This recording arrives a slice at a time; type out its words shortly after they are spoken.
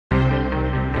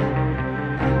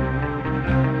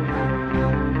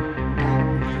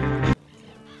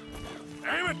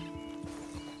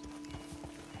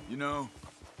know.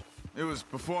 It was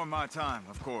before my time,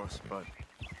 of course, but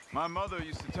my mother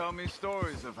used to tell me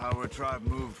stories of how her tribe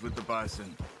moved with the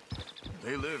bison.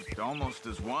 They lived almost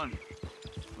as one.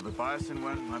 Where the bison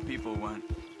went, my people went.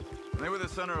 And they were the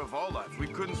center of all life. We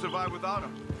couldn't survive without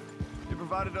them. They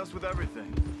provided us with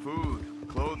everything. Food,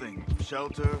 clothing,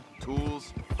 shelter,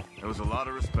 tools. There was a lot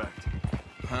of respect.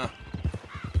 Huh.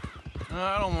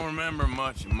 I don't remember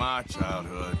much of my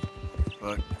childhood,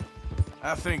 but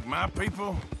I think my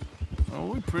people, well,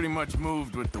 we pretty much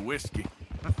moved with the whiskey.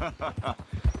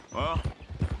 Well,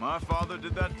 my father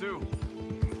did that too.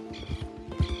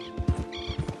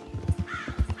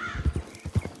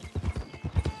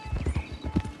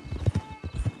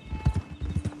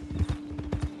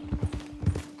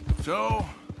 So,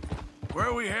 where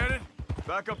are we headed?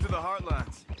 Back up to the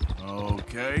Heartlands.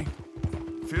 Okay.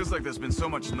 Feels like there's been so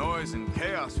much noise and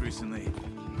chaos recently.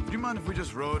 Do you mind if we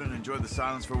just rode and enjoyed the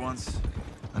silence for once?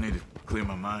 I need to clear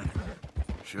my mind.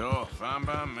 Sure, fine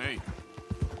by me.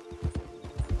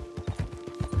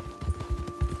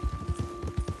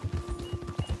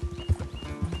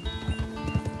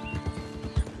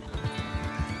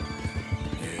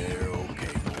 Yeah,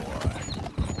 okay, boy.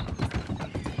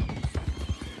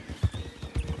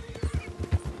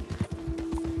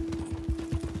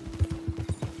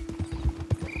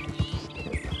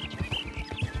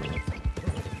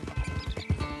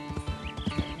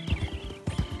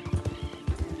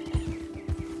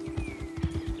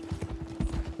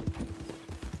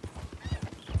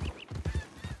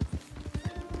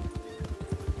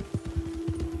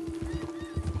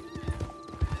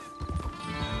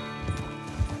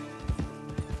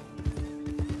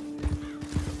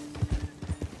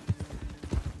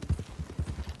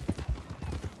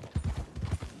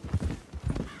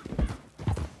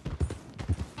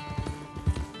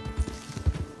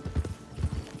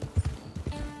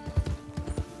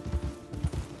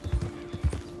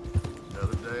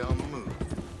 Another day on the move.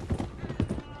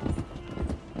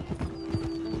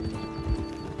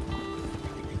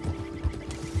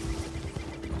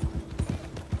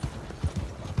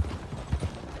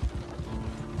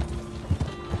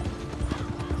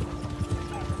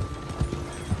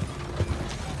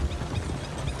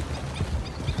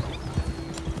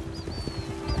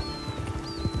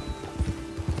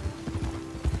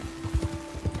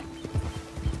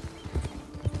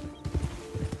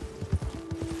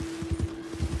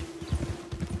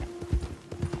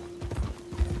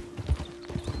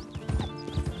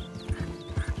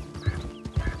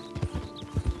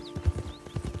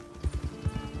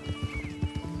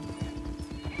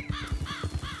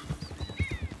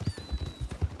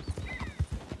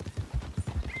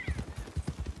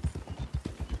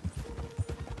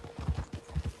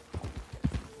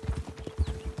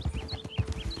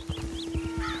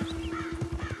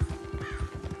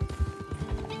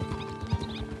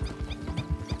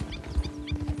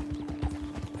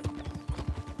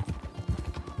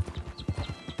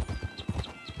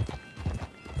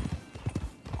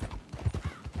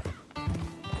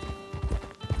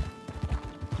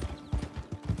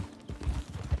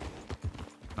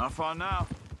 Not far now.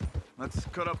 Let's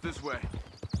cut up this way.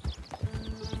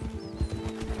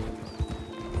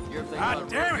 God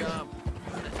damn it!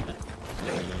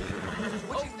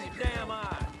 Open the damn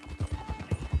eye!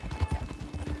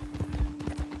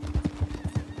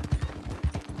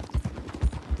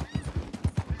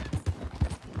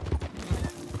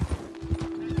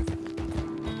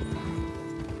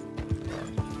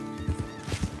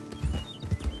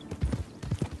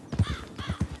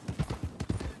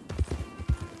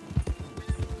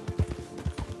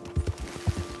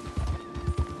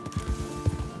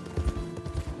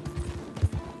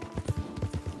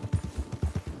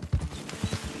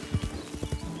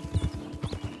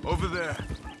 Over there.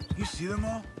 You see them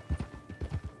all?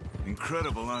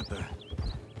 Incredible, aren't they?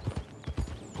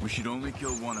 We should only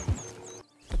kill one of them.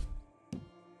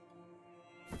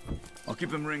 I'll keep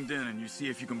them ringed in and you see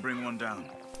if you can bring one down.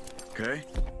 Okay?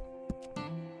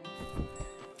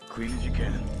 Clean as you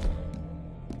can.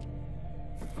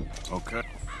 Okay.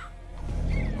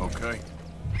 Okay.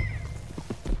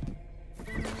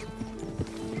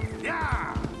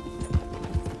 Yeah!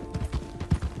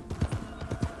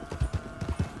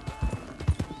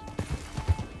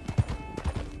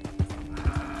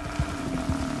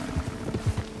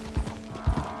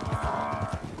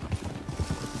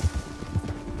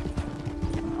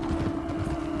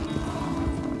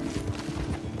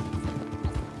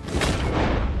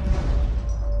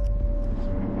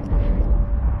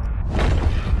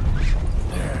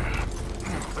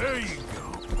 There you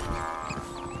go.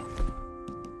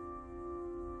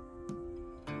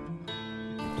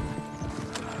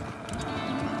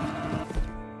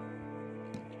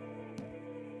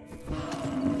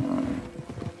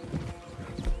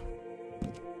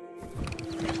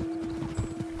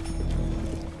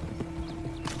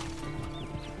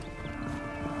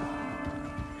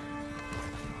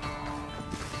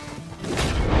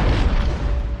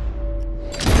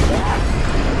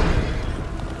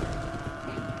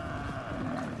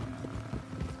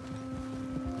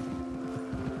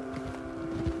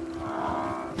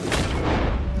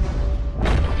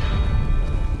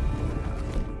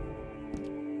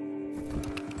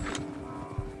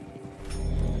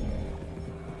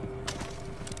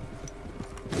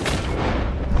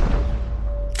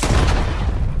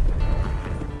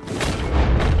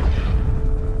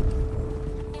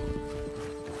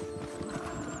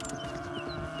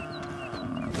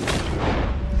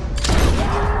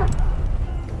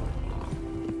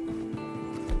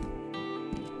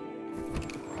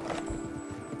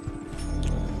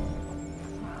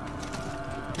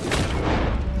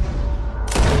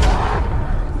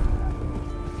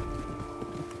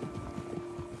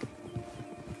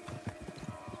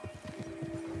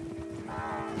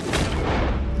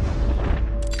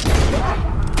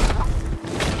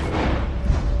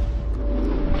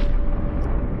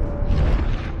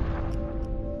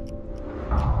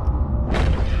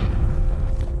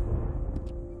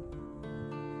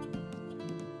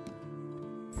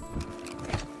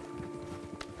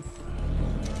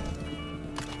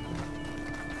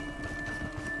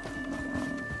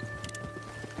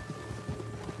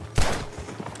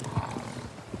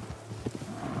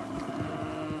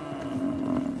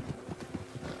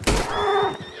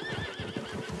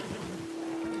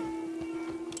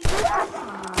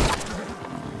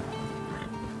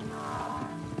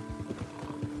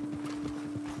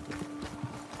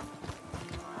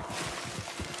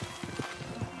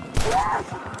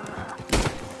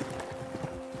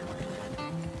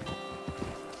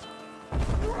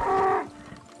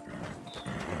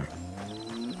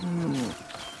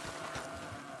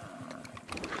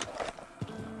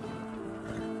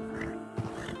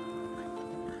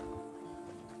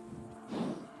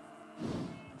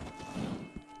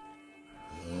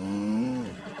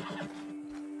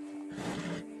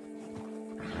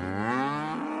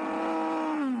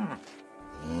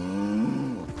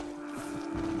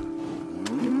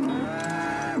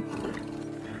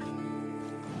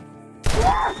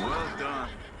 Well done.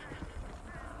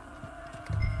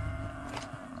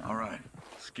 All right,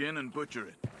 skin and butcher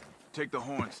it. Take the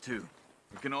horns, too.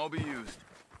 It can all be used.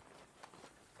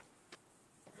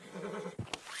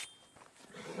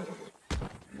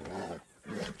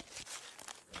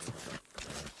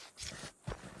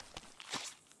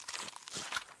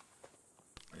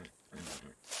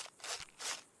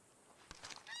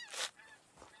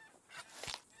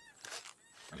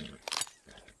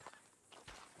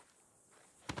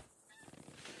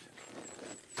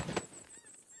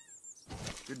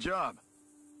 Good job.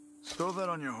 Stow that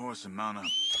on your horse and mount up.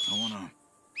 I wanna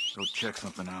go check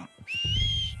something out.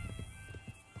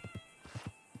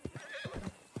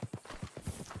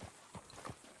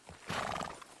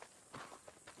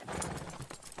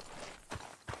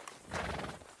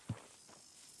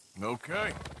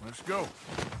 Okay, let's go.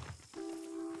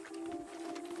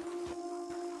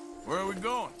 Where are we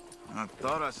going? I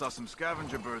thought I saw some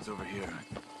scavenger birds over here.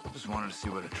 Just wanted to see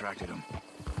what attracted them.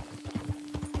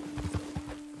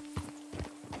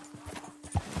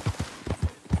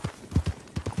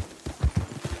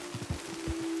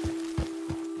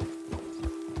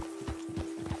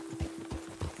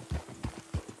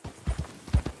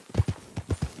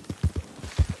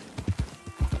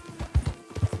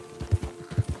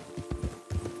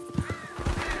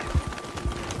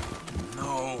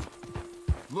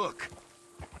 Look!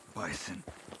 Bison.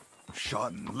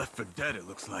 Shot and left for dead, it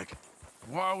looks like.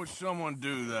 Why would someone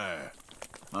do that?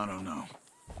 I don't know.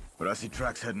 But I see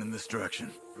tracks heading in this direction.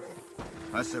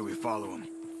 I say we follow them.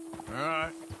 All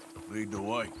right. Lead the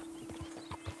way.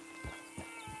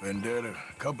 Been dead a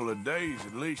couple of days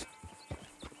at least.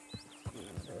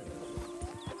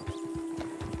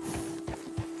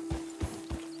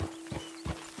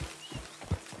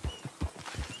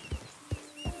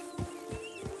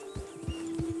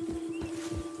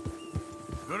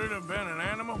 Could it have been an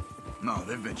animal? No,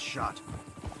 they've been shot.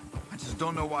 I just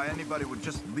don't know why anybody would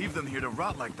just leave them here to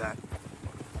rot like that.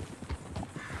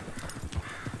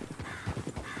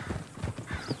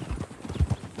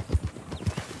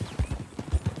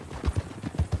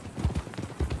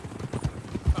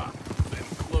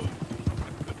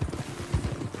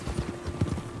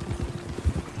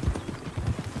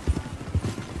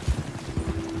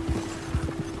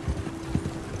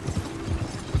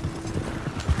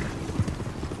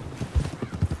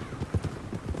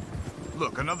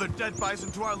 Look, another dead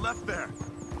bison to our left there.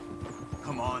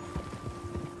 Come on.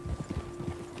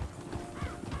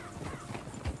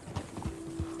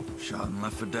 Shot and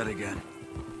left for dead again.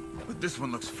 But this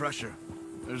one looks fresher.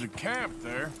 There's a camp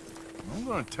there. I'm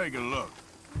gonna take a look.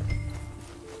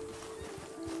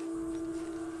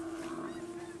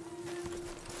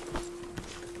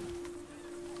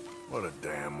 What a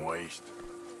damn waste.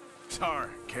 Sorry,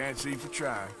 can't see for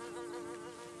trying.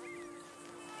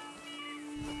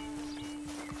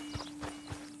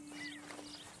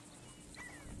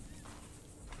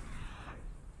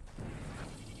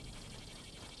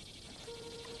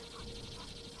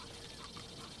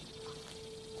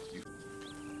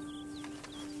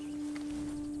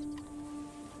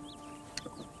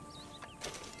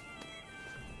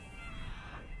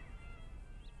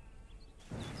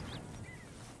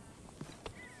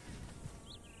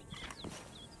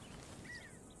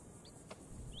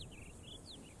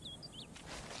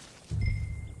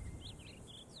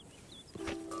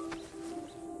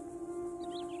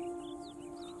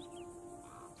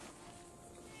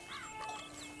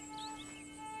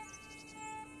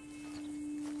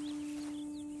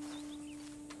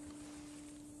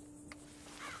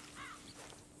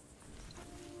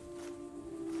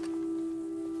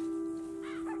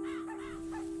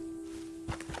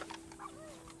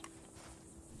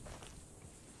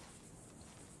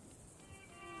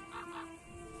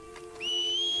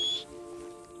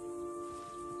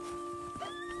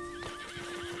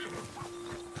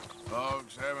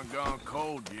 Dogs haven't gone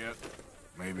cold yet.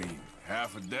 Maybe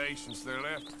half a day since they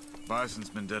left. Bison's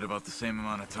been dead about the same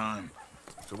amount of time.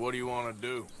 So what do you want to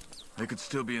do? They could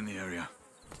still be in the area.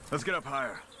 Let's get up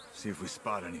higher, see if we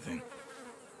spot anything.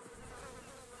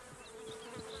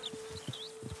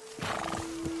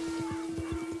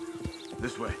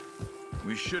 This way.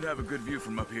 We should have a good view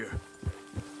from up here.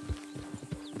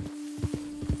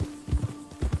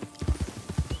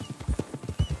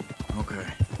 Okay.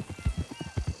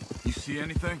 You see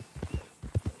anything?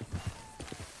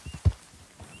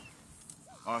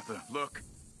 Arthur, look.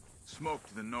 Smoke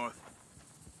to the north.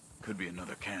 Could be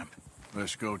another camp.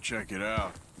 Let's go check it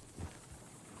out.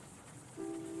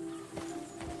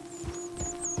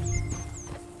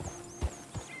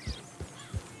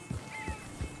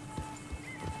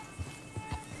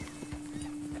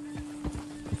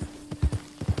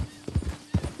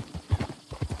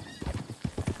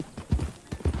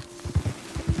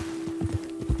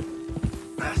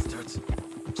 Bastards.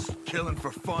 Just killing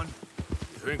for fun.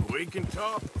 Think we can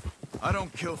talk? I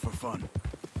don't kill for fun.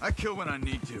 I kill when I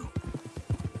need to.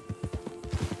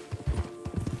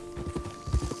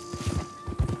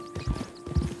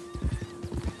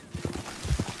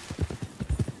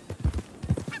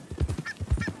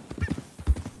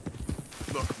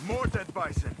 Look, more dead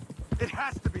bison. It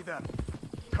has to be them.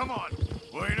 Come on.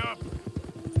 Wait up.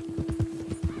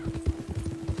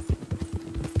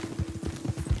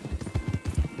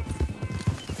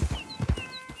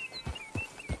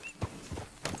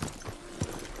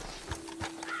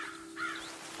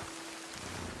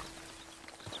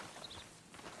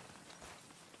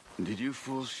 Did you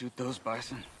fools shoot those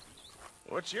bison?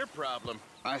 What's your problem?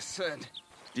 I said,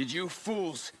 did you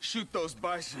fools shoot those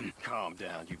bison? Calm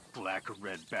down, you black or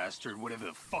red bastard, whatever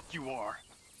the fuck you are.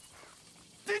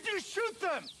 Did you shoot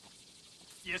them?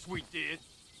 Yes, we did.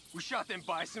 We shot them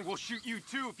bison, we'll shoot you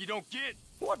too if you don't get.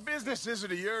 What business is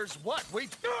it of yours? What? We...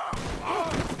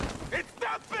 It's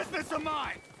that business of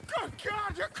mine! Good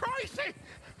God, you're crazy!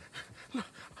 Look,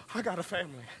 I got a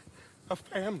family. A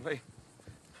family.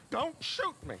 Don't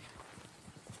shoot me.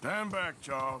 Stand back,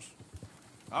 Charles.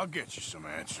 I'll get you some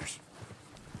answers.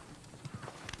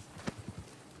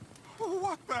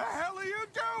 What the hell are you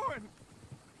doing?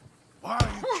 Why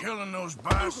are you killing those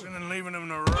bison and leaving them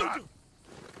to rot?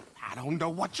 I don't know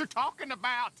what you're talking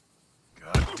about.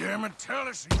 God damn it, tell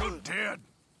us you're dead.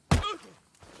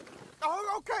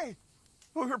 Oh, okay.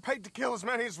 We were paid to kill as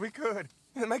many as we could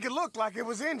and make it look like it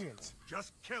was Indians.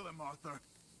 Just kill him, Arthur.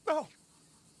 No,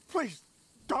 please,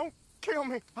 don't kill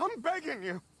me. I'm begging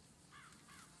you.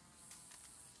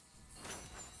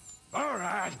 All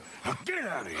right, get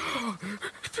out of here.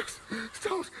 Just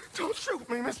don't shoot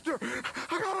me, mister.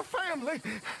 I got a family.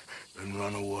 Then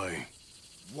run away.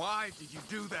 Why did you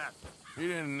do that? He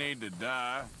didn't need to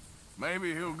die.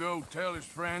 Maybe he'll go tell his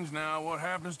friends now what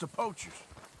happens to poachers.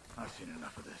 I've seen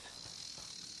enough of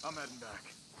this. I'm heading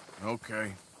back.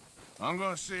 Okay. I'm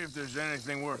gonna see if there's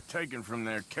anything worth taking from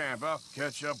their camp. I'll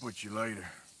catch up with you later.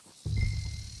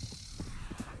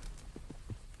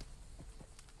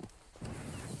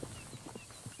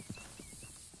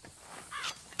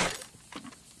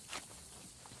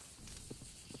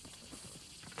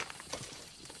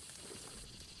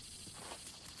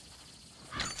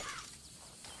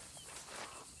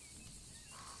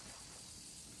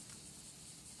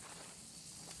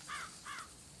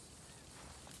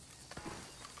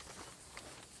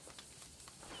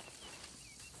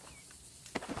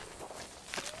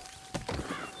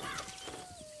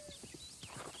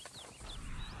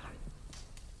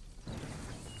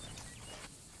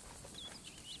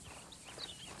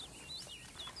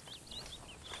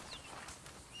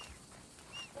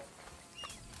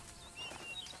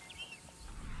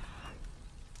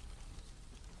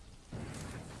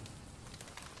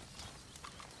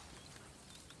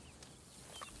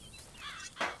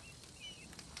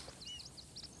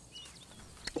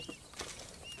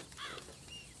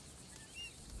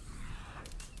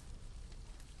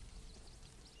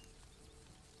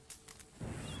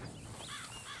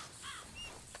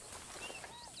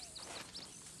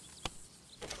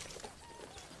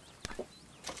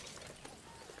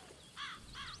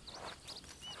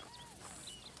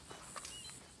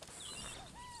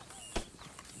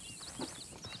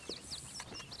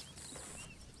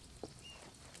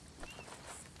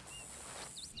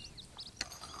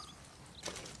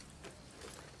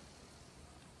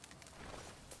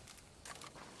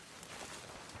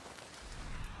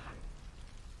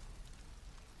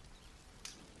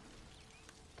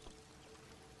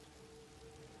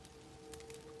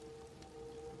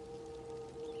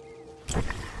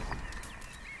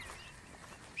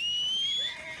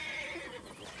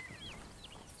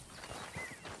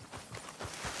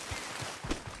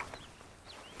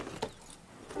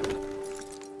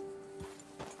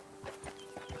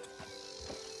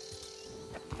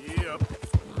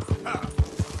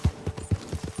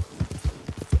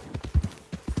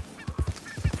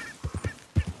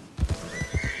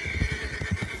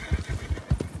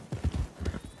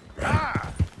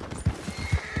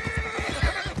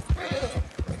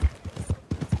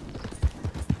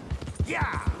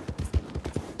 Yeah!